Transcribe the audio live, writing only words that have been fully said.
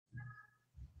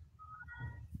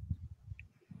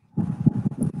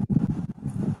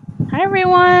Hi,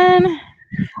 everyone.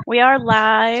 We are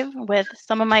live with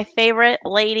some of my favorite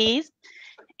ladies,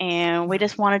 and we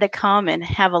just wanted to come and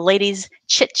have a ladies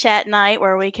chit chat night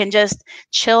where we can just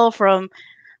chill from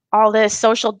all this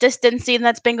social distancing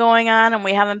that's been going on, and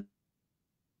we haven't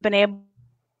been able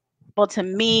to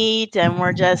meet, and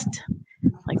we're just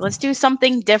like, let's do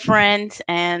something different.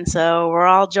 And so we're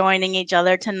all joining each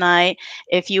other tonight.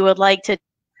 If you would like to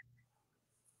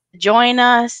join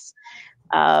us,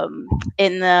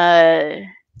 in the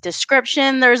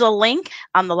description, there's a link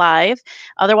on the live.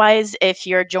 Otherwise, if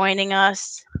you're joining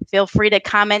us, feel free to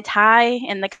comment hi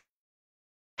in the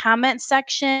comment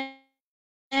section.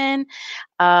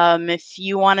 If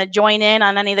you want to join in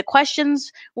on any of the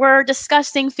questions we're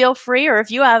discussing, feel free. Or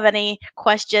if you have any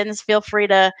questions, feel free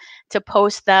to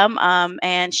post them.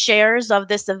 And shares of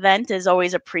this event is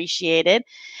always appreciated.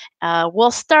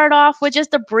 We'll start off with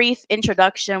just a brief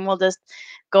introduction. We'll just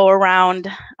go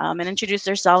around and introduce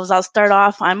ourselves. I'll start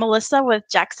off. I'm Melissa with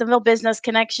Jacksonville Business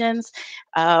Connections.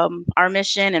 Our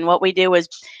mission and what we do is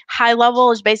high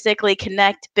level is basically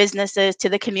connect businesses to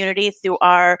the community through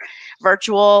our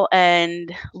virtual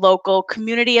and local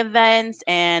community events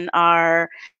and our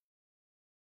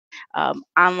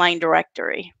online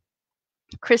directory.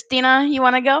 Christina, you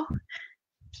want to go?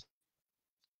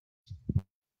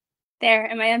 There,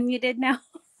 am I unmuted now?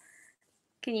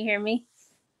 Can you hear me?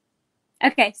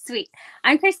 Okay, sweet.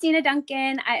 I'm Christina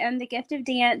Duncan. I own the Gift of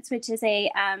Dance, which is a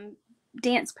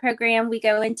dance program. We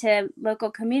go into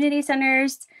local community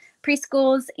centers,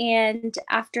 preschools, and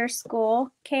after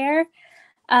school care,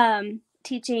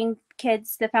 teaching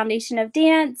kids the foundation of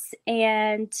dance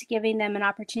and giving them an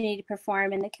opportunity to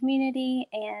perform in the community.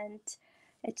 And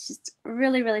it's just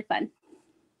really, really fun.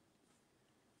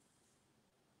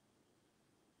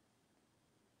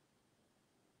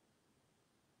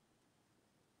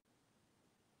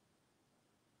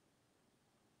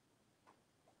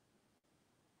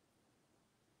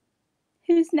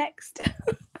 Who's next?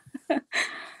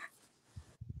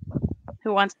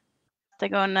 Who wants to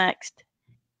go next?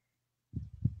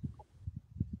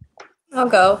 I'll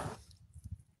go.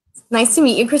 Nice to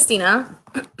meet you, Christina.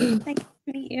 Nice to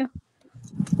meet you.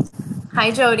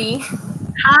 Hi, Jody.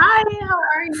 Hi, how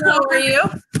are you? How are you?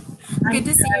 Good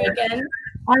to see you again.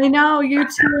 I know, you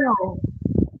too.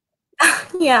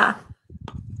 Yeah.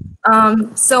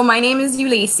 So my name is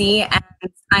Ulysses, and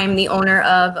I'm the owner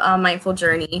of Mindful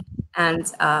Journey. And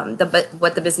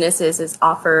what the business is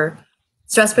offer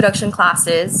stress reduction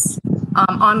classes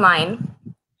online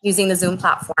using the Zoom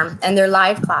platform, and they're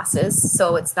live classes,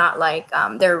 so it's not like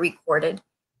they're recorded.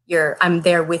 I'm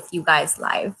there with you guys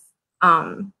live.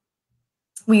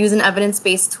 We use an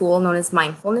evidence-based tool known as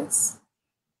mindfulness,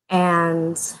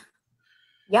 and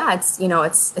yeah,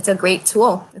 it's a great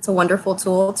tool. It's a wonderful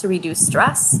tool to reduce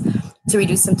stress, to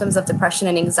reduce symptoms of depression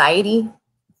and anxiety,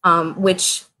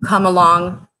 which come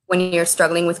along when you're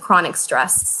struggling with chronic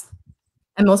stress.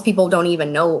 And most people don't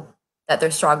even know that they're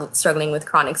struggling with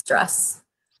chronic stress.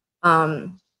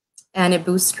 And it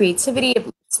boosts creativity, it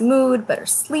boosts mood, better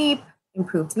sleep,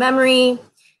 improved memory,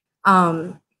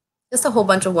 just a whole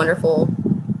bunch of wonderful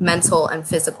mental and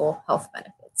physical health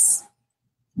benefits.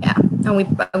 Yeah, and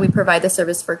we provide the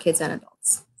service for kids and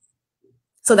adults.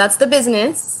 So that's the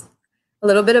business. A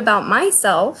little bit about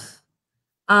myself.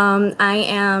 I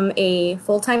am a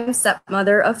full-time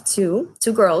stepmother of two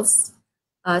girls,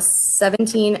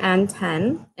 17 and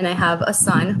 10, and I have a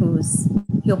son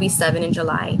he'll be 7 in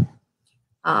July.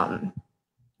 So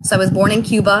I was born in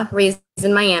Cuba, raised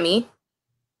in Miami,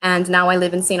 and now I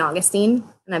live in St. Augustine,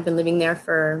 and I've been living there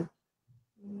for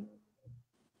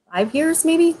 5 years,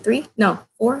 maybe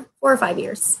 4 or 5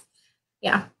 years.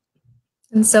 Yeah.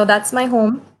 And so that's my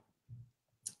home,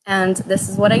 and this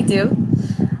is what I do.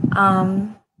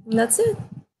 And that's it.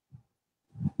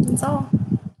 That's all.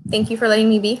 Thank you for letting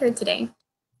me be here today.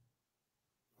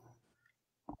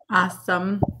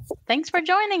 Awesome. Thanks for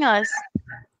joining us.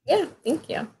 Yeah, thank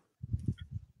you.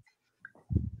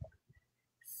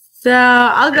 So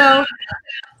I'll go.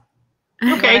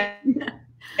 Okay.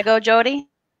 Go, Jody.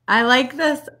 I like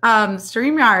this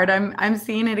StreamYard. I'm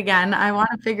seeing it again. I want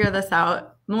to figure this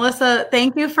out. Melissa,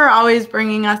 thank you for always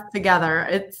bringing us together.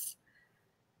 It's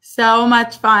so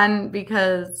much fun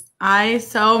because I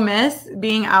so miss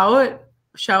being out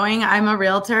showing. I'm a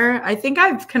realtor. I think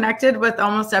I've connected with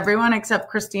almost everyone except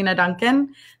Christina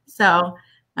Duncan. So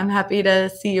I'm happy to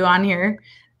see you on here.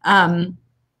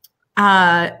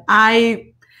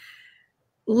 I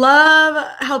love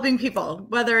helping people,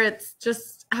 whether it's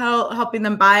just helping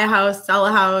them buy a house, sell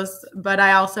a house, but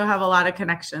I also have a lot of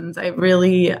connections. I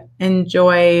really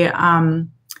enjoy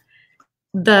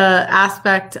the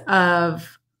aspect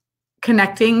of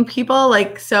connecting people.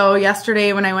 Like, so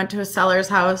yesterday when I went to a seller's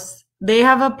house, they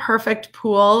have a perfect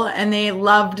pool and they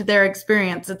loved their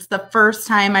experience. It's the first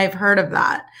time I've heard of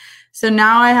that. So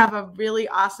now I have a really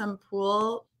awesome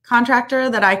pool contractor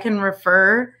that I can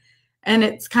refer. And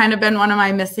it's kind of been one of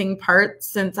my missing parts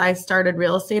since I started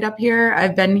real estate up here.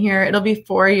 I've been here, it'll be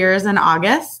 4 years in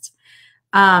August.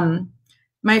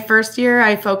 My first year,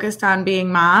 I focused on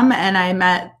being mom, and I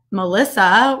met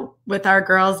Melissa with our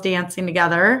girls dancing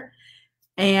together.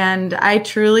 And I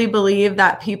truly believe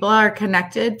that people are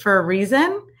connected for a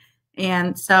reason.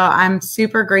 And so I'm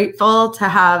super grateful to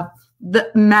have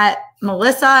met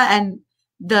Melissa and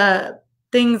the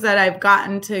things that I've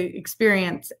gotten to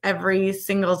experience every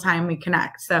single time we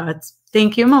connect. So it's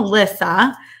thank you,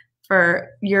 Melissa, for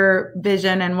your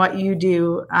vision and what you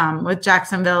do with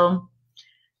Jacksonville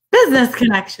Business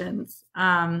Connections.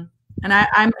 And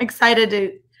I'm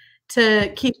excited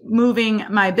to keep moving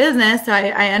my business. I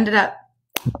ended up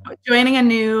joining a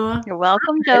new. You're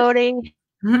welcome, Jody.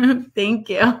 Thank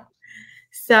you.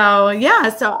 So yeah,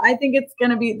 so I think it's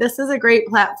going to be, this is a great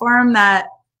platform that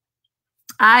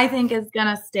I think is going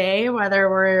to stay whether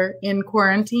we're in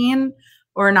quarantine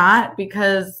or not,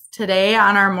 because today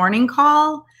on our morning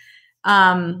call,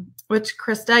 which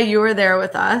Krista, you were there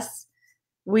with us,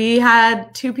 we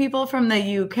had 2 people from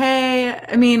the UK.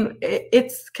 I mean,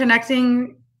 it's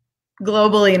connecting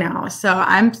globally now. So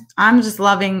I'm just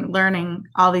loving learning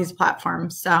all these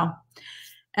platforms. So,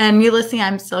 and Ulysses,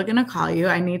 I'm still going to call you.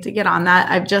 I need to get on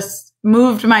that. I've just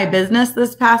moved my business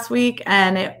this past week,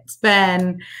 and it's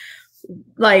been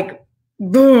like,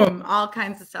 boom, all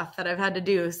kinds of stuff that I've had to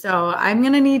do. So I'm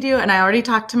going to need you. And I already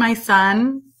talked to my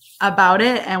son about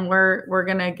it, and we're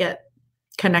going to get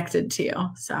connected to you.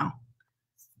 So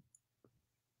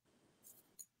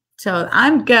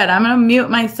I'm good. I'm going to mute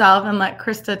myself and let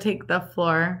Krista take the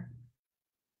floor.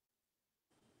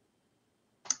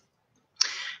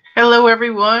 Hello,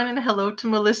 everyone, and hello to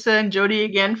Melissa and Jody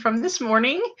again from this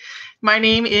morning. My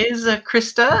name is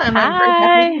Krista, and I'm very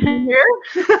happy to be here.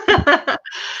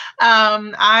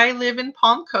 I live in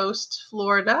Palm Coast,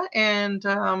 Florida, and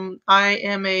I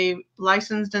am a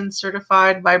licensed and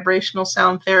certified vibrational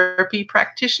sound therapy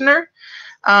practitioner.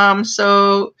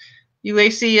 So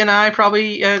Ulysses and I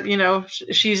probably,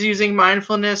 she's using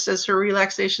mindfulness as her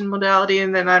relaxation modality,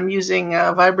 and then I'm using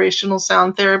vibrational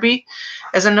sound therapy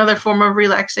as another form of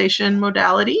relaxation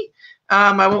modality.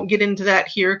 I won't get into that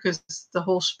here because the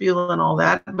whole spiel and all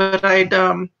that, but I'd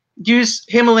use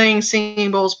Himalayan singing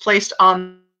bowls placed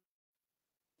on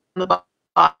the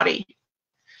body.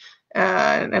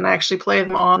 And I actually play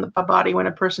them on the body when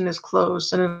a person is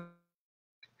closed, and it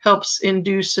helps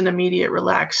induce an immediate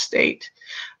relaxed state.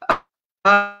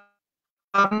 I'm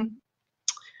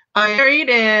married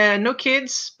and no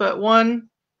kids, but one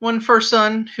first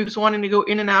son who's wanting to go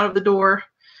in and out of the door.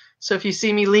 So if you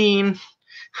see me lean,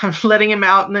 I'm letting him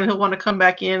out, and then he'll want to come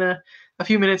back in a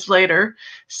few minutes later.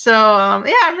 So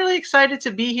yeah, I'm really excited to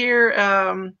be here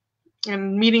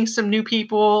and meeting some new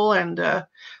people, and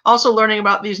also learning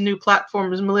about these new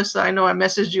platforms. Melissa, I know I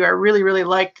messaged you. I really, really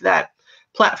liked that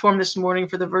platform this morning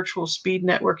for the virtual speed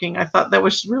networking. I thought that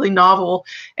was really novel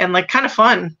and like kind of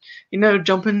fun,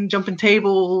 jumping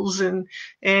tables and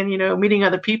meeting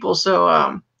other people.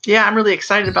 So yeah, I'm really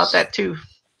excited about that too.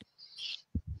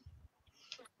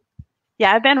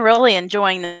 Yeah, I've been really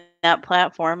enjoying that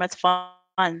platform. It's fun.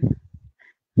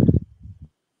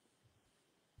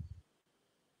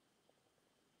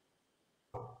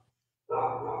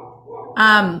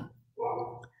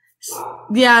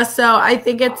 Yeah, so I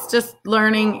think it's just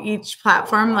learning each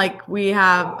platform. Like we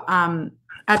have at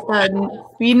the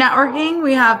speed networking,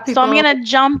 we have people. So I'm gonna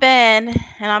jump in,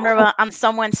 and I'm gonna on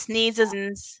someone sneezes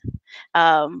and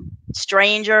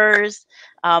strangers.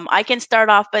 I can start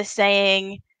off by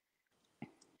saying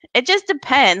it just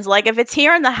depends. Like if it's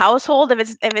here in the household,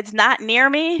 if it's not near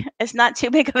me, it's not too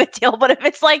big of a deal. But if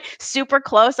it's like super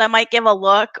close, I might give a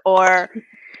look, or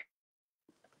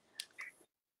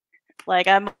like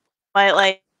I might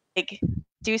like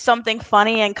do something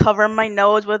funny and cover my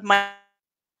nose with my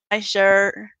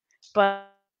shirt. But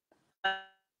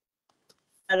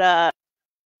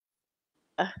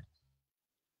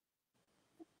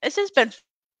it's just been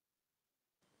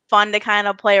fun to kind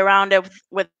of play around it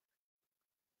with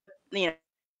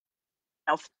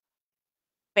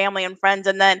family and friends,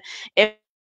 and then if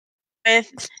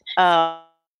with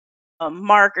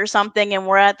Mark or something, and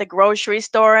we're at the grocery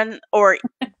store or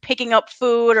picking up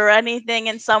food or anything,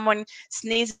 and someone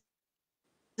sneezes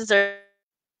or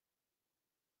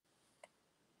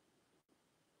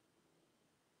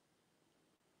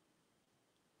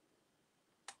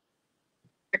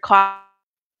cough,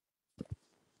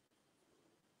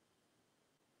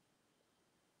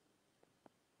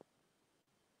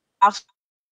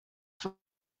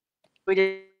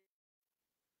 we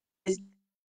just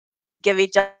give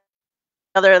each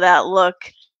other that look.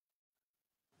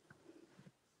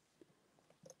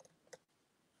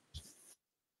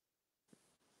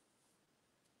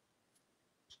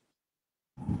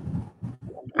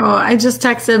 Oh, I just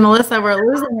texted Melissa. We're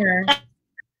losing her.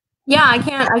 Yeah, I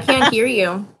can't hear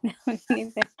you.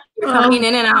 You're coming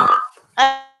in and out.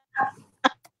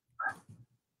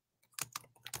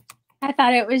 I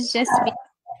thought it was just me.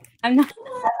 I'm not.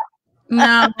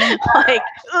 No. Like,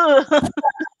 ugh.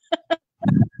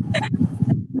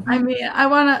 I mean, I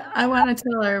wanna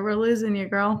tell her we're losing you,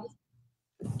 girl.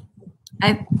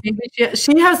 Maybe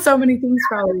she has so many things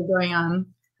probably going on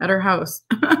at her house.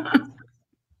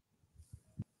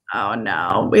 Oh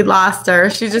no, we lost her.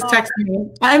 She just texted me.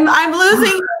 I'm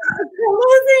losing. I'm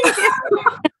losing.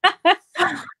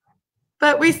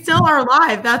 But we still are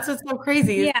live. That's what's so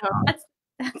crazy. Yeah, So.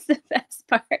 that's the best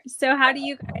part. So how do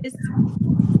you guys?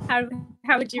 How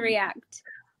would you react?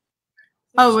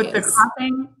 Oh, with the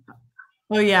coughing.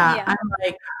 Oh yeah. I'm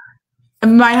like,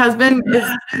 my husband is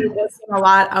listening a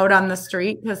lot out on the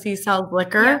street because he sells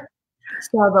liquor. Yeah.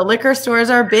 So the liquor stores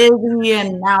are busy,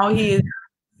 and now he's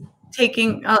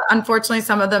taking. Unfortunately,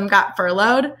 some of them got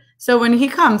furloughed. So when he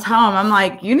comes home, I'm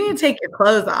like, you need to take your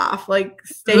clothes off. Like,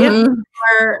 stay at the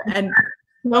door and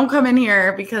don't come in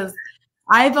here, because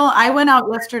I went out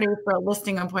yesterday for a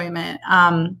listing appointment.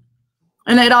 And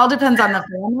it all depends on the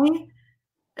family.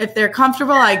 If they're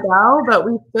comfortable, I go. But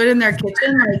we stood in their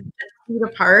kitchen, like 6 feet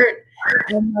apart,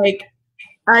 and like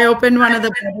I opened one of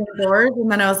the bedroom doors,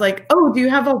 and then I was like, "Oh, do you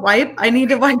have a wipe? I need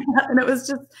to wipe that." And it was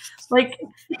just like,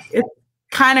 it's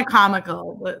kind of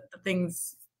comical, the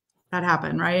things that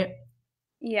happen, right?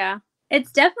 Yeah,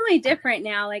 it's definitely different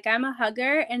now. Like, I'm a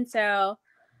hugger, and so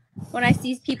when I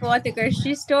see people at the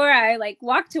grocery store, I like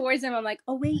walk towards them. I'm like,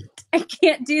 oh wait, I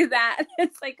can't do that.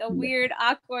 It's like a weird,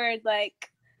 awkward,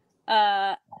 like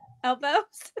elbows.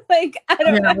 Like, I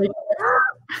don't know.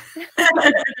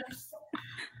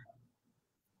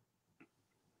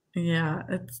 Yeah,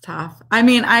 it's tough. I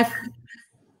mean, I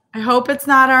hope it's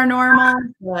not our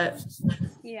normal, but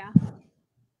yeah.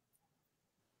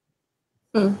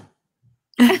 Melissa's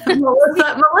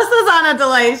on a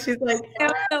delay. She's like,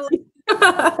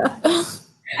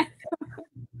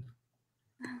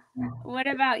 what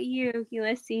about you,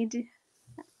 Ulysses?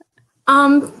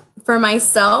 For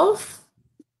myself,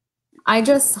 I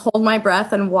just hold my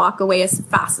breath and walk away as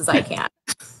fast as I can.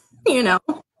 You know,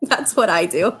 that's what I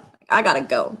do. I gotta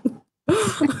go.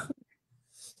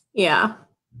 Yeah.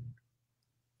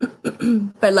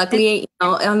 But luckily, you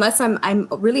know, unless I'm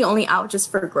really only out just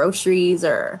for groceries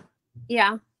or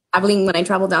traveling when I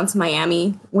travel down to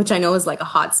Miami, which I know is like a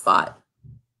hot spot.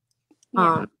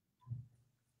 Yeah.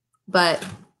 But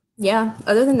yeah,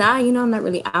 other than that, you know, I'm not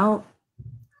really out.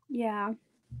 Yeah.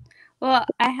 Well,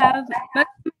 I have most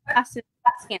of my classes,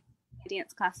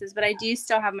 dance classes, but I do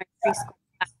still have my preschool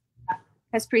class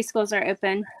because preschools are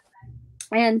open.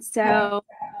 And so,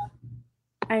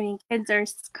 I mean, kids are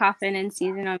coughing and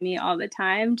sneezing on me all the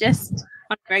time, just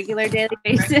on a regular daily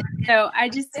basis. So I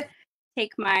just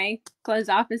take my clothes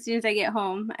off as soon as I get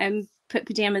home and put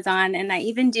pajamas on. And I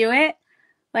even do it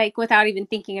like without even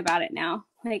thinking about it now.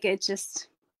 Like, it just,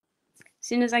 as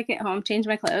soon as I get home, change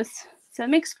my clothes. So it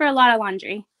makes for a lot of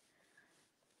laundry.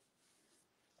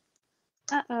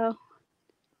 Uh-oh.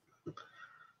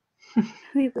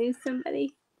 We lose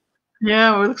somebody.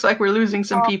 Yeah, well, it looks like we're losing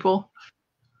some people.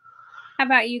 How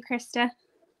about you, Krista?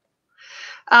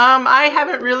 I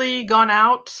haven't really gone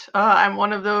out. I'm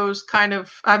one of those kind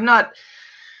of, I'm not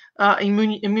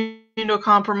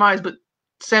immunocompromised, but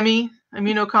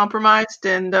semi-immunocompromised.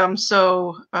 And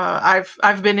so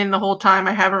I've been in the whole time.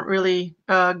 I haven't really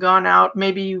gone out,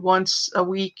 maybe once a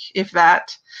week, if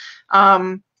that.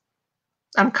 I'm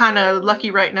kind of lucky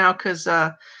right now because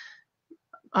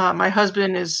my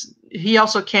husband he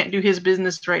also can't do his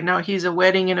business right now. He's a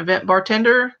wedding and event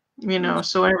bartender, you know,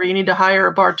 so whenever you need to hire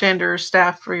a bartender or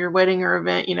staff for your wedding or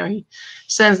event, you know, he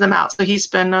sends them out. So he's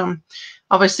been,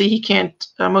 obviously he can't,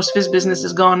 most of his business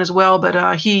is gone as well,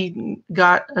 but he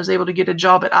was able to get a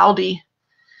job at Aldi.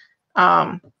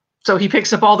 So he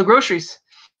picks up all the groceries.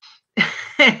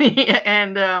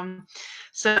 and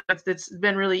so it's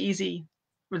been really easy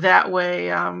that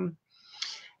way.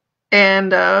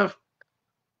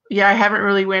 Yeah, I haven't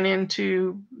really went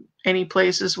into any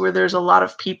places where there's a lot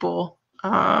of people.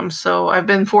 So I've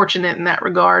been fortunate in that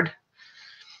regard.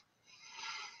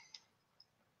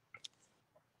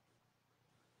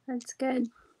 That's good.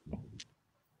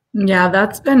 Yeah,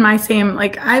 that's been my same.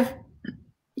 Like, I've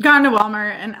gone to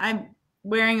Walmart and I'm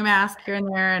wearing a mask here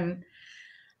and there, and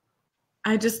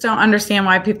I just don't understand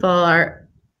why people are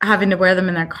having to wear them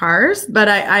in their cars, but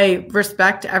I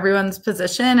respect everyone's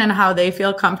position and how they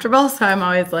feel comfortable. So I'm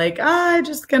always like, I'm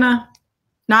just gonna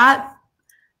not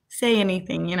say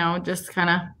anything, just kind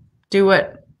of do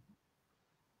what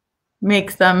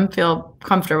makes them feel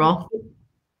comfortable.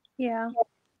 Yeah.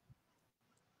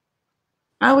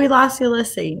 Oh, we lost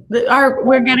Ulysses.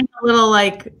 We're getting a little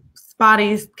like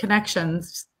spotty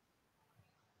connections.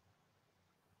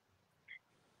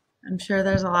 I'm sure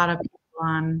there's a lot of people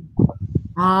on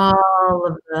all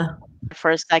of the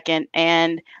for a second,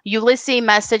 and Ulysses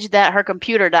messaged that her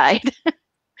computer died.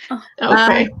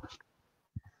 Okay.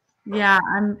 Yeah,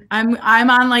 I'm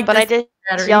on like. But I just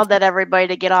yelled at everybody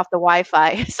to get off the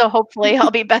Wi-Fi, so hopefully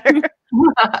I'll be better.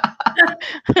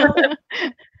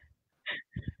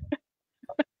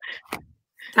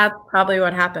 That's probably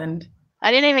what happened.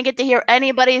 I didn't even get to hear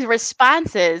anybody's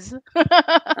responses. You'll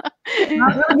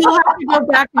have to go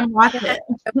back and watch it.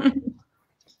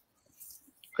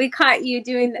 We caught you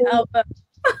doing the elbow.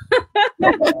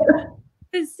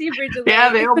 It's super delayed.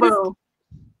 Yeah, the elbow.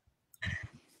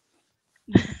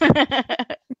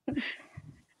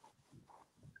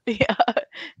 Yeah,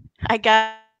 I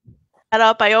got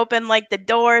up. I opened like the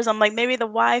doors. I'm like, maybe the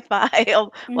Wi-Fi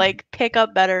will like pick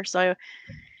up better. So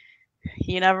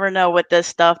you never know with this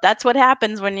stuff. That's what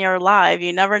happens when you're live.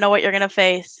 You never know what you're gonna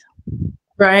face.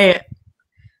 Right.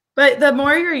 But the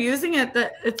more you're using it,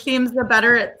 it seems the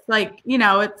better it's like,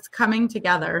 it's coming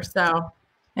together. So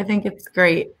I think it's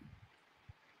great.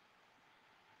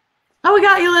 Oh, we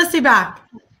got Ulysses back.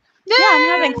 Yeah,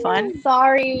 I'm having fun.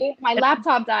 Sorry, my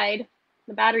laptop died.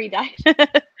 The battery died.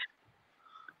 But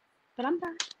I'm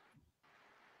back.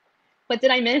 What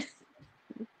did I miss?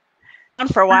 On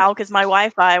for a while because my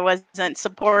Wi-Fi wasn't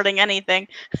supporting anything.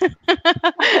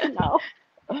 No.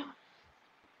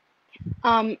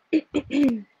 I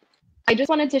just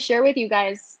wanted to share with you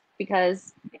guys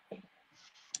because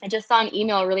I just saw an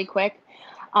email really quick.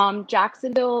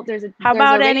 Jacksonville, there's a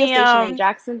radio station in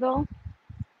Jacksonville.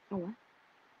 Oh, what?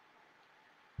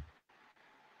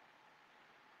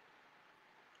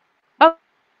 Oh,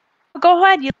 go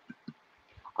ahead.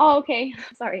 Oh, okay.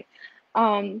 Sorry.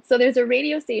 So there's a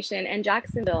radio station in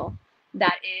Jacksonville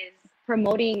that is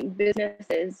promoting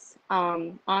businesses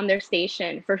on their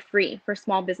station for free for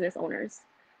small business owners.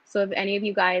 So if any of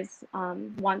you guys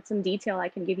want some detail, I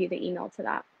can give you the email to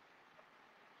that.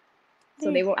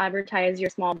 So they will advertise your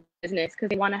small business because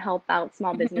they want to help out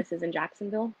small businesses in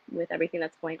Jacksonville with everything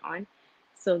that's going on.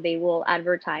 So they will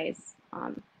advertise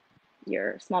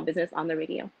your small business on the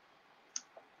radio.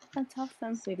 That's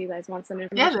awesome. So if you guys want some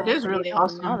information, yeah, that is really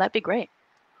awesome. Oh, that'd be great.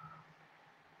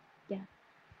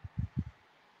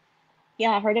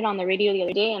 Yeah, I heard it on the radio the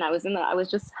other day, and I was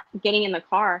just getting in the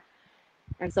car,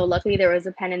 and so luckily there was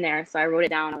a pen in there, so I wrote it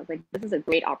down. I was like, this is a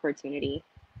great opportunity.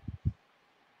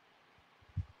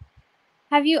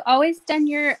 Have you always done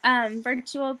your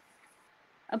virtual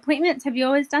appointments? Have you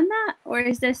always done that, or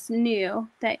is this new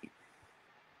that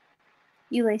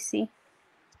Ulysses?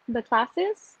 The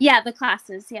classes? Yeah, the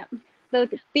classes. Yep.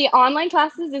 The online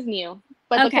classes is new,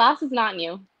 but the class is not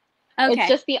new. Okay. It's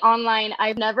just the online.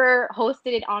 I've never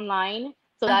hosted it online,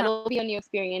 so that'll be a new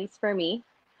experience for me.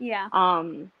 Yeah.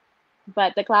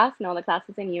 But the class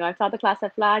isn't new. I taught the class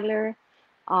at Flagler.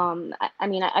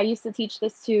 I used to teach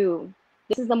this too.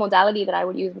 This is the modality that I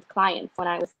would use with clients when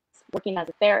I was working as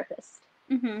a therapist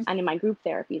and in my group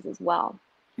therapies as well.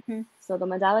 So the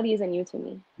modality isn't new to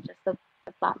me, just the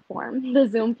platform, the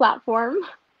Zoom platform.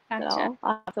 Gotcha. So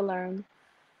I'll have to learn.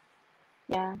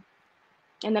 Yeah.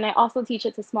 And then I also teach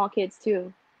it to small kids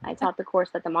too. I taught the course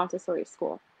at the Montessori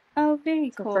school. Oh, very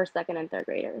cool. For first, second, and third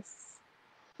graders.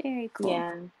 Very cool.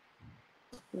 Yeah.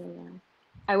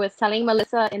 I was telling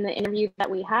Melissa in the interview that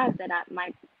we had that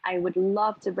I would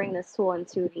love to bring this tool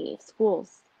into the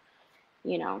schools.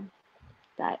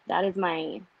 That is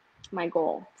my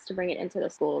goal, is to bring it into the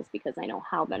schools because I know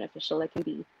how beneficial it can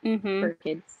be for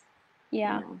kids.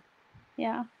 Yeah.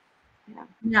 Yeah.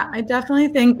 I definitely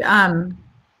think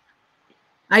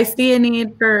I see a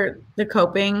need for the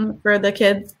coping for the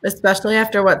kids, especially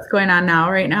after what's going on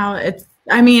right now. It's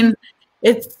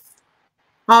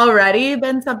already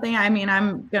been something.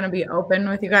 I'm going to be open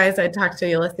with you guys. I talked to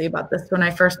Ulysses about this when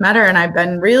I first met her, and I've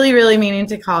been really, really meaning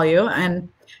to call you. And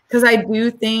because I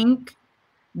do think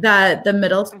that the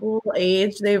middle school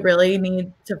age, they really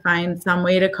need to find some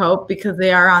way to cope because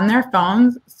they are on their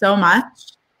phones so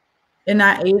much in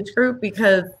that age group.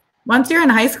 Because once you're in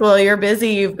high school, you're busy.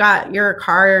 You've got your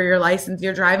car or your license.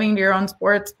 You're driving to your own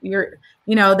sports. They're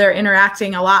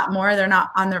interacting a lot more. They're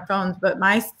not on their phones. But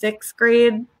my 6th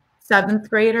grade, 7th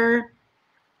grader,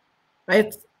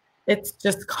 it's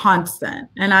just constant.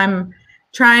 And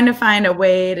trying to find a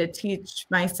way to teach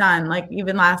my son. Like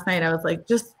even last night, I was like,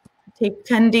 just take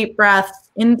 10 deep breaths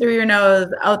in through your nose,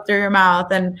 out through your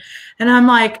mouth. And I'm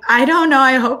like, I don't know.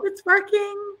 I hope it's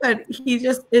working. But he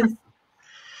just is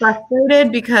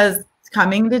frustrated because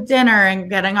coming to dinner and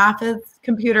getting off his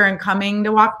computer and coming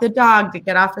to walk the dog to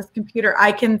get off his computer,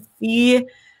 I can see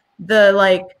the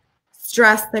like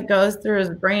stress that goes through his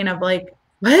brain of like,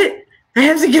 what? I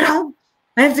have to get off.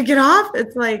 I have to get off.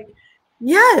 It's like,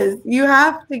 yes, you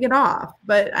have to get off.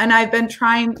 And I've been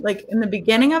trying, like in the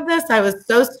beginning of this, I was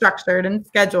so structured and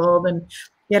scheduled and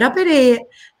get up at 8,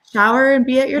 shower and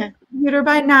be at your computer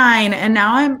by 9. And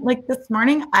now I'm like, this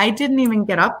morning, I didn't even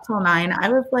get up till 9. I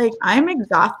was like, I'm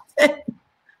exhausted.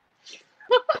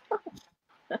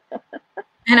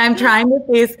 And I'm trying to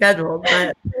stay scheduled,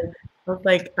 but I was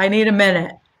like, I need a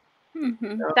minute.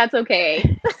 Mm-hmm. So. That's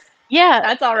okay. Yeah.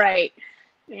 That's all right.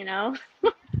 You know?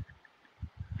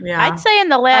 Yeah. I'd say in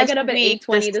the last I got up at week, 8:20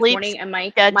 the this sleep morning, and my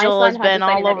schedule son has been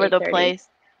all over the place.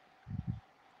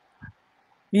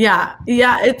 Yeah.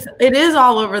 It is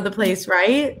all over the place,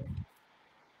 right?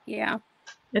 Yeah.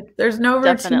 There's no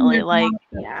routine. Definitely. Like,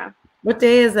 yeah. What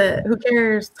day is it? Who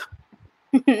cares?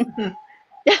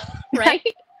 Right?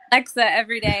 Alexa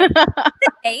every day.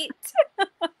 8.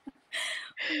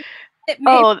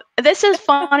 Oh, this is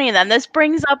funny then. This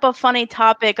brings up a funny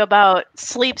topic about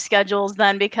sleep schedules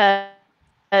then, because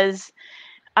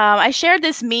I shared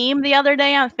this meme the other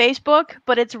day on Facebook,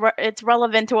 but it's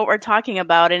relevant to what we're talking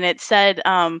about. And it said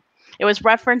it was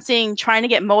referencing trying to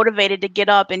get motivated to get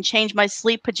up and change my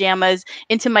sleep pajamas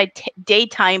into my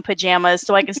daytime pajamas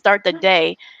so I can start the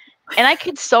day. And I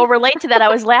could so relate to that. I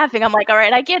was laughing. I'm like, all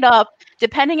right, I get up,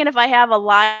 depending on if I have a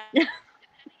live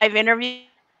interview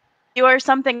or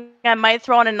something, I might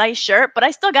throw on a nice shirt, but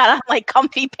I still got on like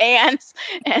comfy pants.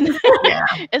 And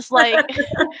it's like,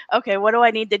 okay, what do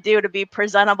I need to do to be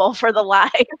presentable for the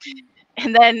live?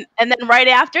 And then right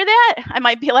after that, I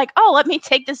might be like, oh, let me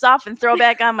take this off and throw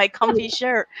back on my comfy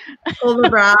shirt. Pull the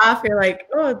bra off. You're like,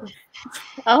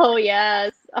 oh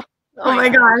yes. Oh my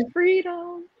God.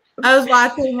 Freedom. I was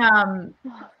watching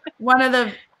one of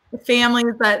the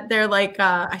families that they're like,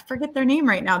 I forget their name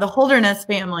right now, the Holderness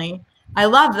family. I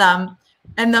love them.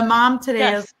 And the mom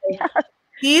today is like,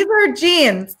 these are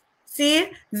jeans.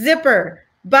 See? Zipper,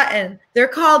 button. They're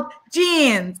called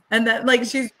jeans. And that like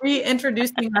she's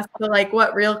reintroducing us to like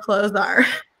what real clothes are.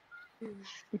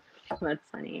 That's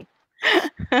funny.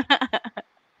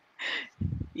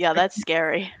 Yeah, that's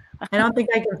scary. I don't think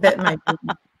I can fit in my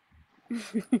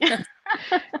jeans.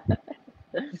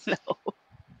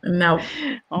 No.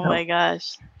 Oh my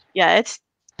gosh. Yeah, it's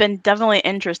been definitely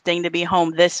interesting to be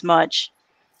home this much.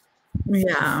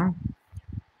 Yeah.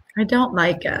 I don't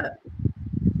like it.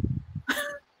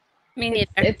 Me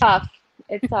neither. It's tough.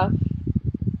 It's tough.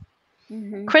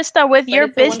 Mm-hmm. Krista, with your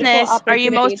business, are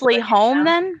you mostly home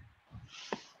then?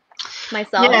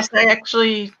 Myself? Yes, I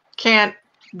actually can't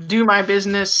do my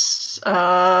business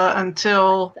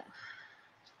until,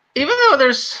 even though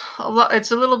there's a lot,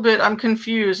 it's a little bit, I'm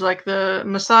confused. Like the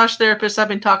massage therapists I've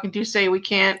been talking to say we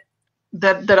can't,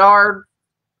 that our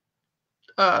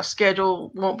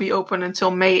schedule won't be open until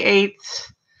May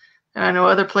 8th. And I know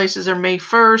other places are May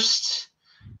 1st.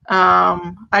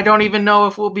 I don't even know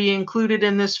if we'll be included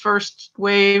in this first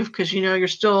wave because, you know, you're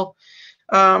still,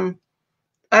 I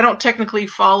don't technically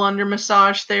fall under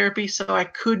massage therapy, so I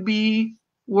could be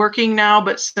working now,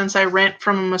 but since I rent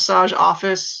from a massage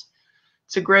office,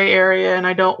 it's a gray area and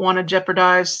I don't want to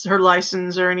jeopardize her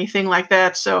license or anything like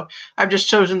that. So I've just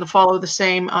chosen to follow the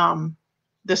same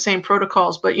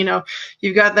protocols. But, you know,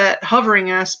 you've got that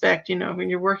hovering aspect, you know, when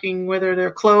you're working, whether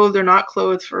they're clothed or not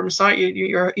clothed for massage,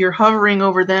 you're hovering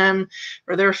over them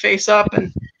or their face up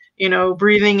and, you know,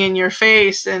 breathing in your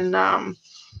face. And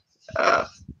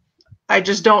I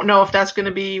just don't know if that's going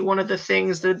to be one of the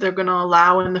things that they're going to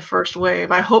allow in the first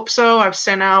wave. I hope so. I've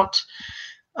sent out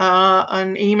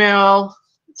an email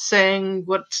saying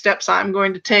what steps I'm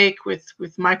going to take with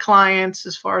my clients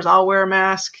as far as I'll wear a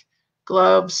mask,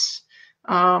 gloves.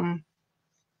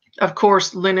 Of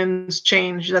course, linens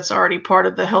change. That's already part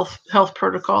of the health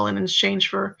protocol. Linens change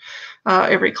for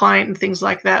every client and things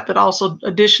like that. But also,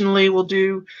 additionally, we'll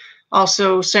do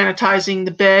also sanitizing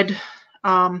the bed.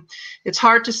 It's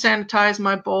hard to sanitize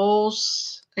my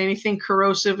bowls. Anything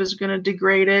corrosive is going to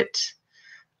degrade it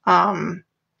and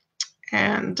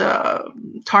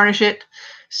tarnish it.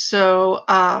 So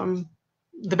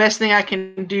the best thing I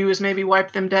can do is maybe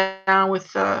wipe them down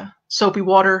with soapy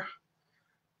water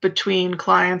between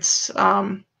clients.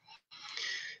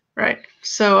 Right.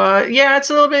 So, yeah, it's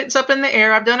a little bit, it's up in the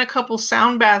air. I've done a couple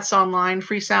sound baths online,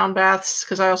 free sound baths,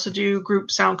 because I also do group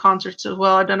sound concerts as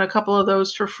well. I've done a couple of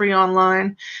those for free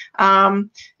online. And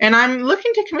I'm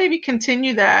looking to maybe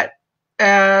continue that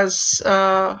as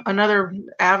another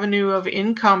avenue of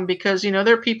income, because, you know,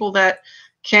 there are people that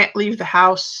can't leave the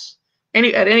house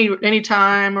at any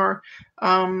time, or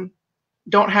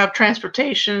don't have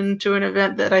transportation to an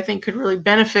event that I think could really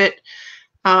benefit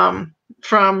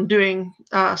from doing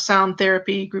sound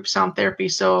therapy, group sound therapy.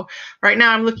 So right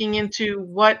now I'm looking into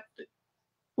what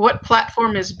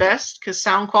platform is best, because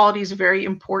sound quality is very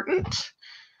important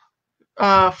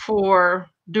for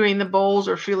doing the bowls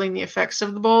or feeling the effects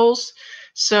of the bowls.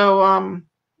 So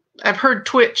I've heard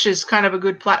Twitch is kind of a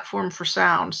good platform for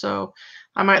sound. So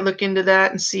I might look into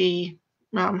that and see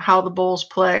how the bowls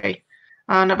play.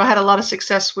 And I've had a lot of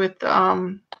success with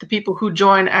the people who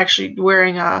join actually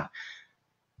wearing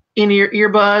in-ear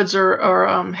earbuds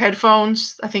or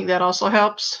headphones. I think that also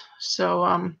helps.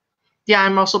 So yeah,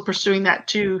 I'm also pursuing that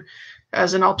too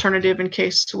as an alternative in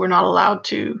case we're not allowed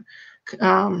to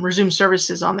resume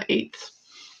services on the 8th.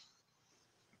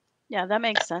 Yeah, that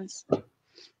makes sense.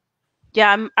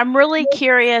 Yeah, I'm really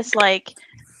curious, like,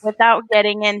 without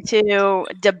getting into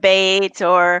debate,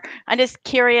 or I'm just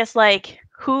curious, like,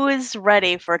 who is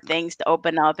ready for things to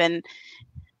open up? And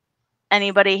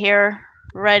anybody here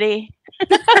ready?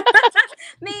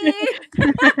 Me.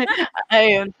 I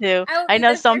am too. I will I be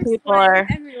know the some first people one are.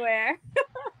 everywhere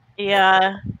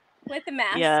Yeah, with a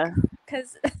mask. yeah,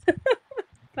 Because,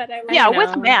 but I yeah. like,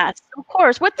 With masks, of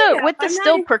course. With the Yeah, with the I'm not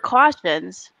still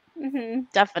precautions, Mhm.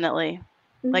 definitely.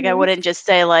 Like, I Mhm. wouldn't just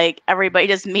say like everybody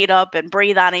just meet up and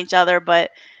breathe on each other,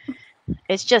 but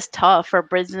it's just tough for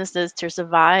businesses to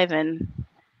survive and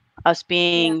us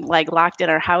being like locked in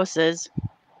our houses.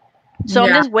 So I'm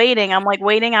Yeah. just waiting. I'm like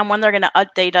waiting on when they're gonna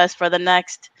update us for the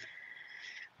next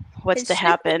what's It to should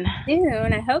happen. be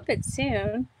soon. I hope it's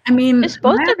soon. I mean, It's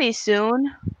supposed to be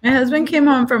soon. my husband came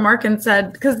home from work and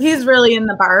said, because he's really in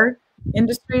the bar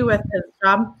industry with his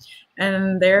job,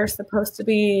 and they're supposed to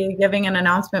be giving an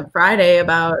announcement Friday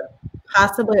about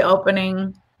possibly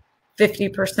opening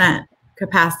 50%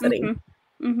 capacity. Mhm.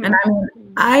 Mhm. And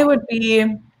I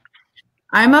mean,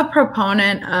 I'm a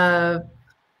proponent of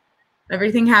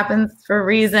everything happens for a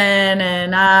reason.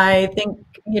 And I think,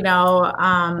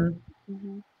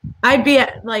 I'd be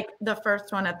like the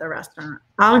first one at the restaurant.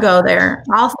 I'll go there.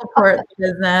 I'll support the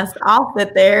business. I'll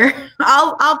sit there.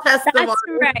 I'll test the That's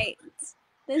water. right.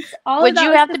 It's all Would about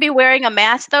you have to be wearing a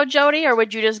mask though, Jody, or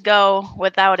would you just go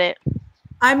without it?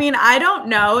 I mean, I don't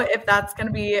know if that's going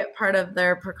to be part of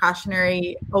their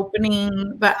precautionary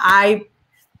opening, but I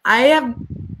have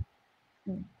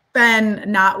been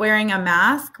not wearing a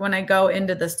mask when I go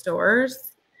into the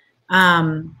stores.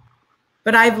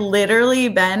 But I've literally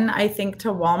been, I think, to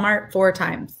Walmart 4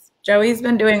 times. Joey's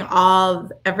been doing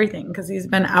everything because he's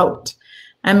been out.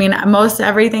 I mean, most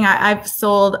everything. I've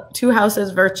sold 2 houses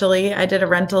virtually. I did a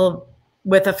rental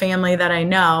with a family that I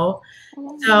know.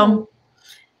 So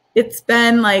it's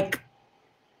been like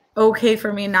okay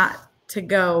for me not to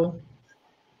go.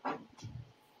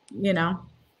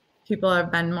 People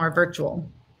have been more virtual.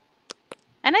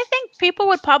 And I think people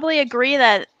would probably agree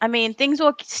that, I mean, things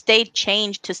will stay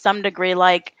changed to some degree.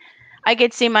 Like, I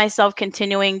could see myself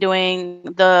continuing doing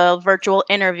the virtual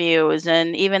interviews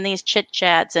and even these chit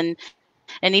chats and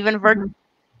even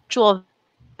virtual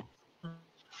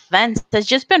events. It's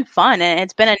just been fun, and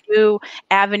it's been a new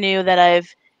avenue that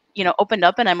I've, opened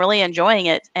up, and I'm really enjoying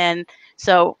it. And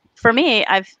so for me,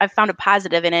 I've found a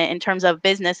positive in it in terms of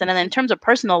business, and then in terms of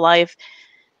personal life,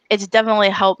 it's definitely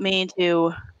helped me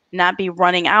to not be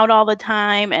running out all the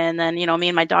time. And then, me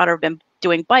and my daughter have been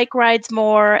doing bike rides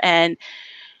more, and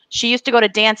she used to go to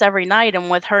dance every night. And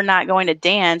with her not going to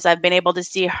dance, I've been able to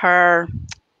see her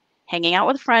hanging out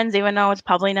with friends, even though it's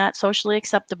probably not socially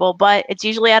acceptable, but it's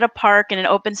usually at a park in an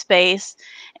open space,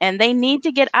 and they need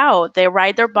to get out. They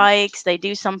ride their bikes, they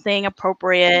do something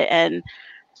appropriate. And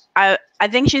I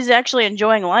think she's actually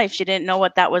enjoying life. She didn't know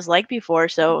what that was like before.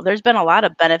 So there's been a lot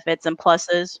of benefits and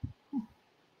pluses.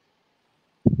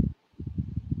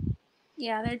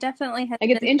 Yeah, there definitely has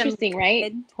Like, it's been interesting,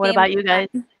 right? What about you guys?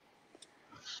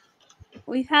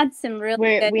 We've had some really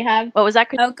Where good. we have. What was that?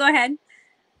 Oh, go ahead.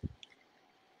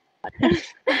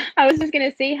 I was just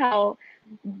gonna say how,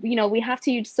 we have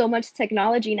to use so much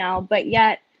technology now, but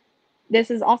yet this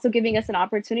is also giving us an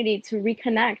opportunity to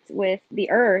reconnect with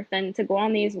the earth and to go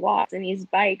on these walks and these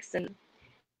bikes, and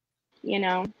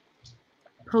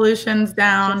Pollution's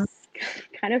down.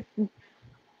 just kind of,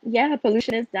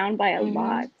 pollution is down by a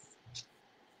lot.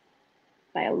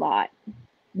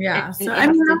 Yeah. And So it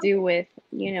has to do with,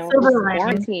 this silver lining.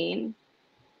 quarantine.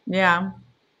 Yeah.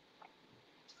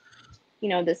 You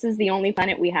know, this is the only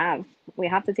planet we have. We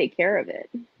have to take care of it.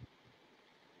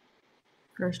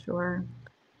 For sure.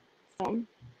 So,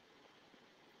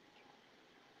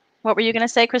 What were you going to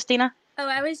say, Christina? Oh,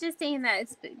 I was just saying that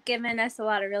it's given us a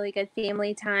lot of really good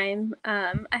family time.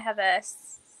 I have a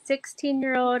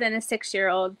 16-year-old and a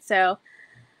 6-year-old. So,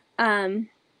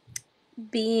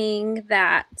 being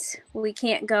that we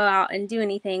can't go out and do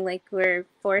anything, like we're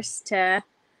forced to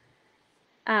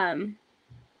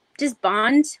just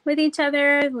bond with each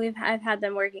other. I've had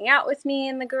them working out with me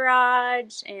in the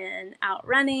garage and out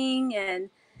running, and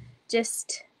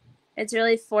just it's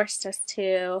really forced us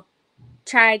to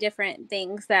try different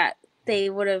things that they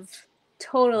would have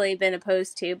totally been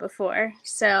opposed to before.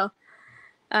 So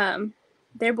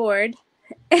they're bored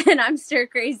and I'm stir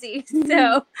crazy.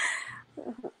 So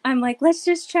I'm like, let's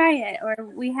just try it. Or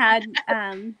we had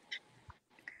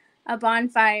a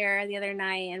bonfire the other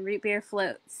night and root beer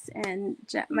floats, and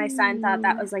my son thought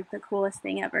that was like the coolest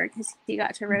thing ever because he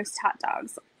got to roast hot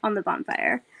dogs on the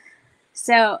bonfire.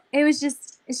 So it's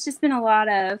just been a lot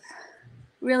of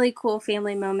really cool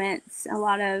family moments, a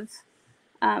lot of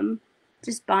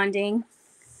just bonding.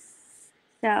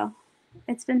 So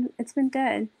it's been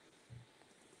good.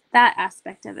 That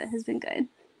aspect of it has been good.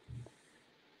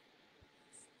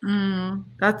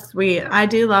 That's sweet. I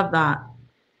do love that.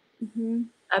 Mm-hmm.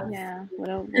 yeah, what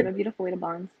a beautiful way to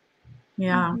bond.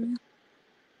 Yeah.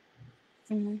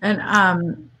 Mm-hmm.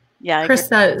 And yeah,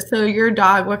 Krista, so your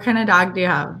dog, what kind of dog do you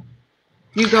have?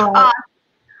 You go out.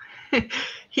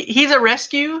 He's a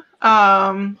rescue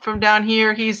from down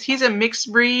here. He's a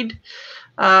mixed breed.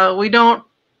 We don't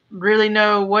really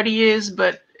know what he is,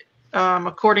 but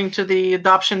according to the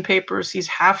adoption papers, he's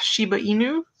half Shiba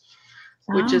Inu,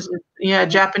 which is a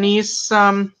Japanese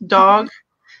dog,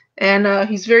 and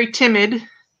he's very timid.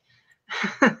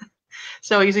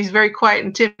 So he's very quiet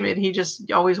and timid. He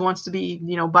just always wants to be,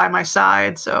 by my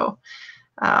side. So,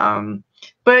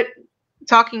 but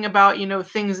talking about,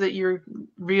 things that you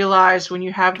realize when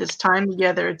you have this time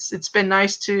together, it's been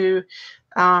nice to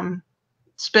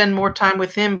spend more time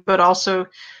with him, but also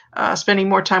spending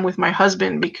more time with my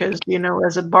husband because,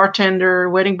 as a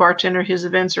wedding bartender, his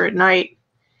events are at night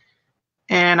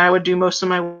and I would do most of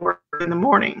my work in the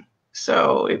morning.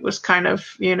 So it was kind of,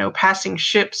 passing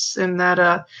ships in that,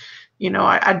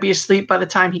 I'd be asleep by the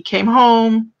time he came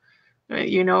home,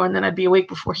 and then I'd be awake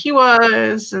before he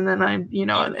was, and then and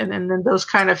then those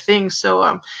kind of things.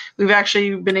 So we've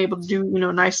actually been able to do,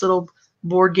 nice little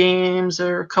board games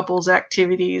or couples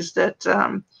activities that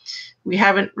we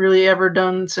haven't really ever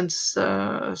done since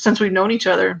we've known each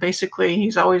other. Basically,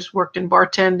 he's always worked in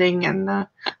bartending, and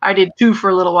I did too for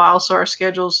a little while, so our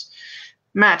schedules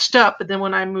matched up. But then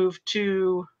when I moved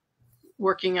to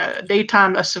working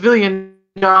a civilian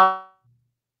job,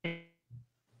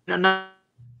 9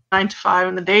 to 5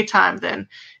 in the daytime, then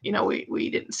we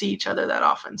didn't see each other that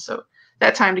often. So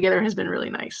that time together has been really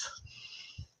nice.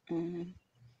 Mm-hmm.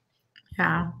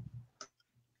 Yeah.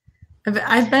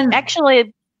 I've been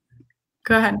actually.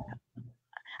 Go ahead.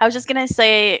 I was just gonna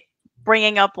say,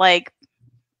 bringing up like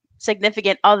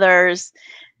significant others.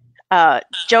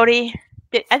 Jody,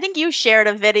 I think you shared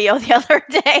a video the other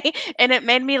day, and it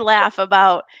made me laugh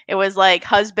about it was like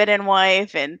husband and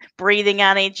wife and breathing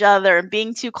on each other and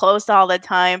being too close all the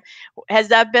time. Has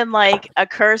that been like a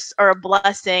curse or a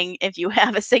blessing if you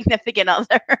have a significant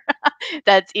other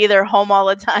that's either home all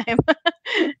the time?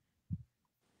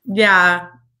 Yeah.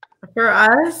 For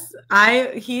us,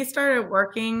 he started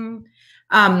working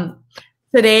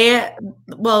yesterday,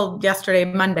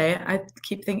 Monday. I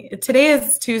keep thinking today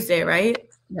is Tuesday, right?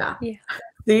 Yeah.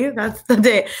 See, that's the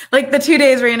day. Like the 2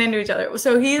 days ran into each other.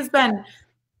 So he's been,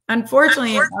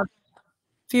 unfortunately, a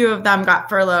few of them got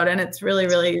furloughed, and it's really,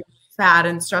 really sad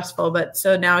and stressful. But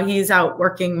so now he's out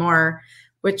working more,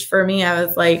 which for me, I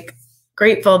was like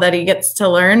grateful that he gets to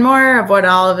learn more of what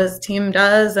all of his team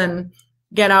does and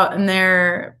get out in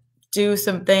there, do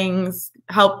some things,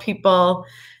 help people.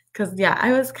 Because, yeah,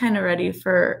 I was kind of ready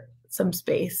for some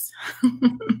space.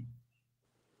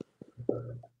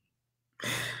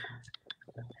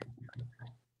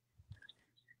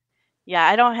 Yeah,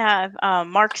 I don't have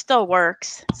Mark still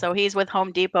works, so he's with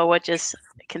Home Depot, which is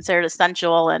considered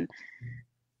essential, and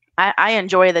I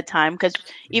enjoy the time because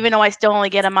even though I still only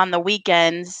get him on the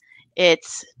weekends,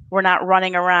 we're not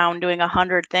running around doing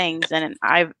 100 things, and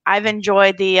I've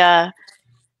enjoyed the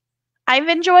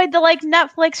like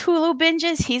Netflix, Hulu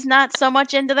binges. He's not so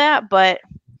much into that, but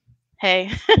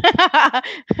hey.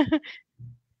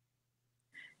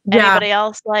 Anybody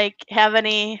else like have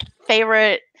any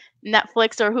favorite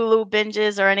Netflix or Hulu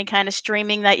binges or any kind of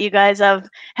streaming that you guys have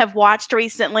watched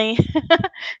recently?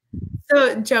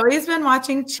 So Joey's been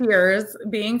watching Cheers,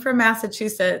 being from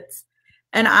Massachusetts.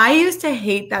 And I used to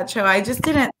hate that show. I just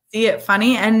didn't see it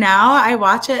funny. And now I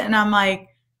watch it and I'm like,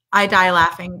 I die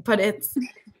laughing. But it's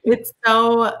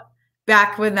so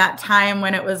back when that time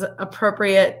when it was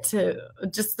appropriate to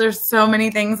just, there's so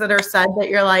many things that are said that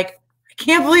you're like, I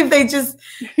can't believe they just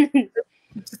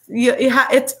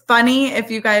it's funny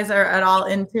if you guys are at all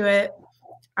into it.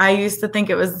 I used to think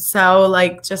it was so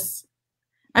like just,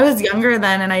 I was younger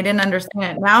then and I didn't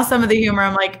understand it. Now some of the humor,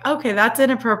 I'm like, okay, that's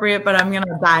inappropriate, but I'm going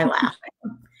to die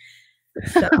laughing.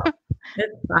 So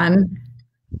it's fun.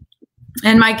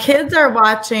 And my kids are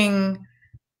watching,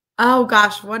 oh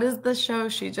gosh, what is the show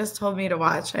she just told me to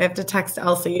watch? I have to text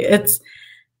Elsie.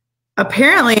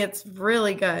 Apparently it's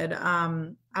really good.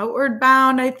 Outward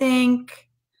Bound, I think.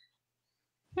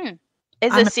 Is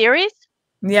it a series?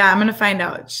 Yeah, I'm going to find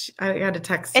out. I got to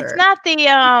text her. It's not the,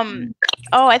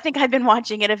 I think I've been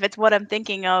watching it if it's what I'm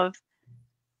thinking of.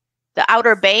 The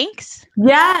Outer Banks?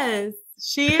 Yes.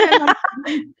 She.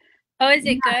 Oh, is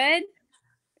it good?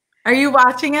 Are you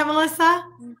watching it, Melissa?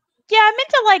 Yeah, I'm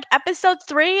into like episode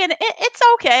 3 and it's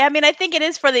okay. I mean, I think it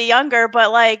is for the younger,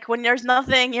 but like when there's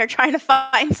nothing, you're trying to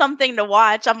find something to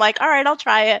watch. I'm like, all right, I'll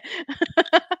try it.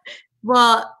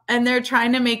 Well, and they're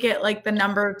trying to make it like the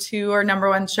number 2 or number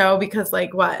 1 show because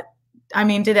like what? I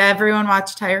mean, did everyone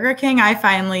watch Tiger King? I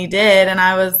finally did. And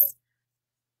I was,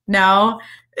 no.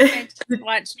 I just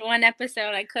watched one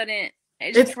episode. I couldn't.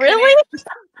 It's really?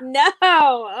 No.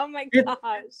 Oh my gosh.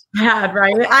 Bad,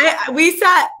 right? We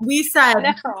said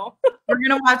No. we're going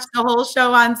to watch the whole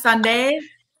show on Sunday.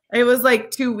 It was like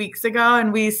 2 weeks ago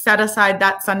and we set aside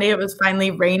that Sunday. It was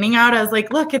finally raining out. I was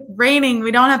like, look, it's raining.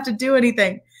 We don't have to do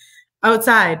anything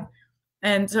outside.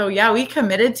 And so, yeah, we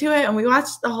committed to it and we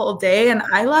watched the whole day. And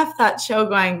I left that show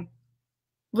going,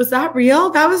 was that real?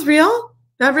 That was real?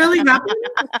 That really happened?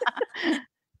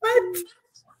 What?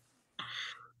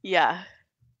 Yeah.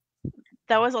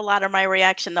 That was a lot of my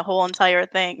reaction, the whole entire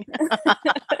thing.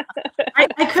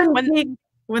 I couldn't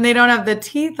when they don't have the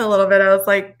teeth a little bit. I was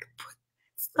like, put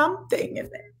something in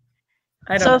there.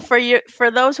 So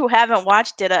for those who haven't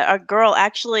watched it, a girl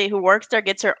actually who works there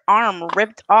gets her arm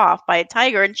ripped off by a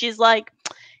tiger, and she's like,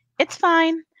 "It's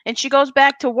fine." And she goes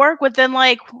back to work within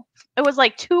like it was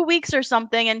like 2 weeks or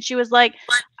something, and she was like,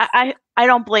 "I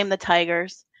don't blame the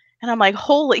tigers." And I'm like,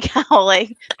 "Holy cow!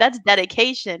 Like that's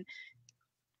dedication."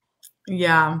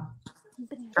 Yeah,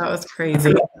 that was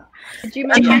crazy. Did you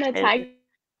mention the Tiger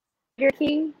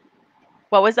King?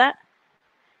 What was that?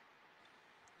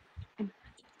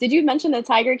 Did you mention the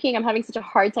Tiger King? I'm having such a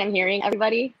hard time hearing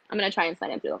everybody. I'm going to try and sign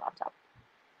in through the laptop.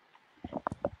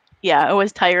 Yeah, it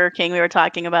was Tiger King we were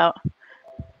talking about.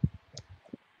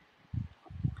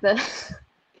 What,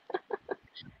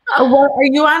 are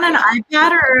you on an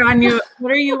iPad or on you?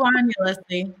 What are you on,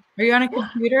 Leslie? Are you on a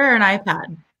computer or an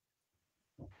iPad?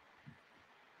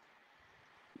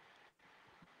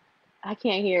 I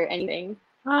can't hear anything.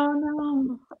 Oh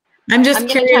no! I'm just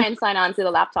curious. I'm gonna try and sign on to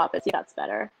the laptop and see if that's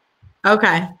better.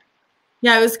 Okay.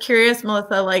 Yeah, I was curious,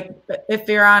 Melissa, like if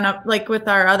you're on a like with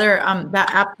our other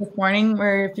that app this morning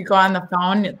where if you go on the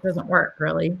phone it doesn't work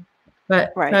really.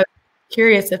 But right. I was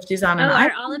curious if she's on an iPad.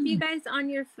 Are all of you guys on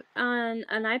an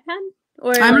iPad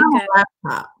or I'm like on a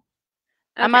laptop.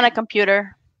 Okay. I'm on a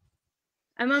computer.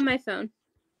 I'm on my phone.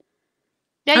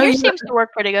 Yeah, yours seems to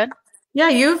work pretty good. Yeah,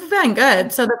 you've been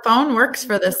good. So the phone works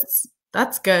for this.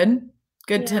 That's good.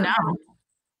 Good to know.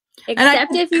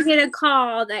 Except if you get a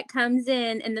call that comes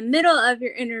in the middle of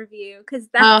your interview, because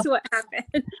that's what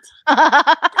happened.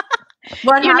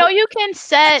 You know, you can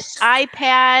set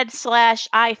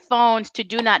iPad/iPhones to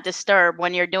do not disturb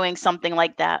when you're doing something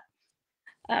like that.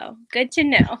 Oh, good to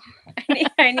know.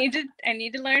 I need to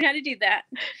learn how to do that.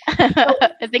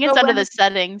 I think it's under the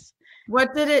settings.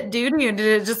 What did it do to you?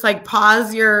 Did it just like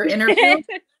pause your interview?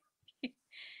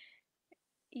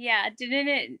 Yeah, didn't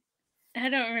it? I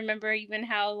don't remember even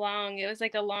how long. It was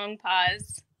like a long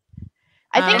pause.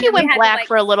 I think you went black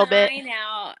for a little bit.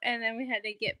 Out, and then we had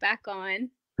to get back on.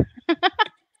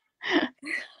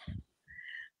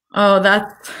 Oh,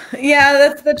 that's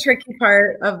the tricky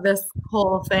part of this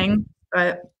whole thing.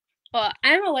 But well,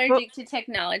 I'm allergic to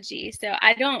technology, so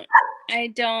I don't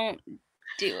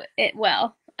do it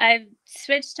well. I've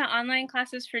switched to online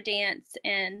classes for dance,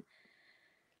 and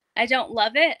I don't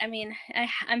love it. I mean,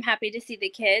 I'm happy to see the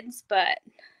kids, but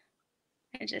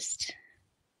I just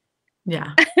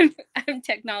I'm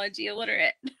technology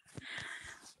illiterate.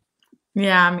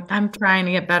 Yeah, I'm trying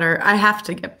to get better. I have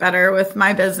to get better with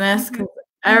my business because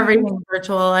everything's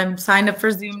virtual. I'm signed up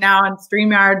for Zoom now and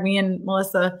StreamYard. Me and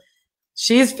Melissa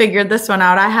she's figured this one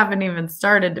out. I haven't even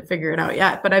started to figure it out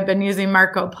yet, but I've been using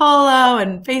Marco Polo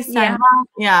and FaceTime.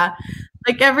 Yeah.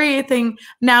 Like everything.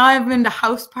 Now I've been to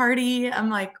House Party. I'm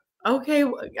like, okay,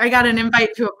 I got an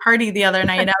invite to a party the other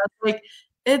night. I was like,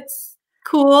 it's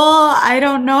cool. I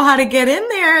don't know how to get in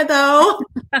there though.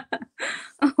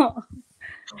 Oh,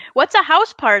 What's a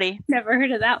house party? never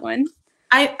heard of that one.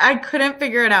 I couldn't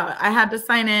figure it out. I had to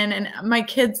sign in, and my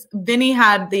kids, Vinny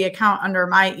had the account under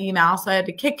my email, so I had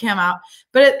to kick him out.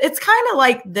 But it's kind of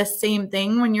like the same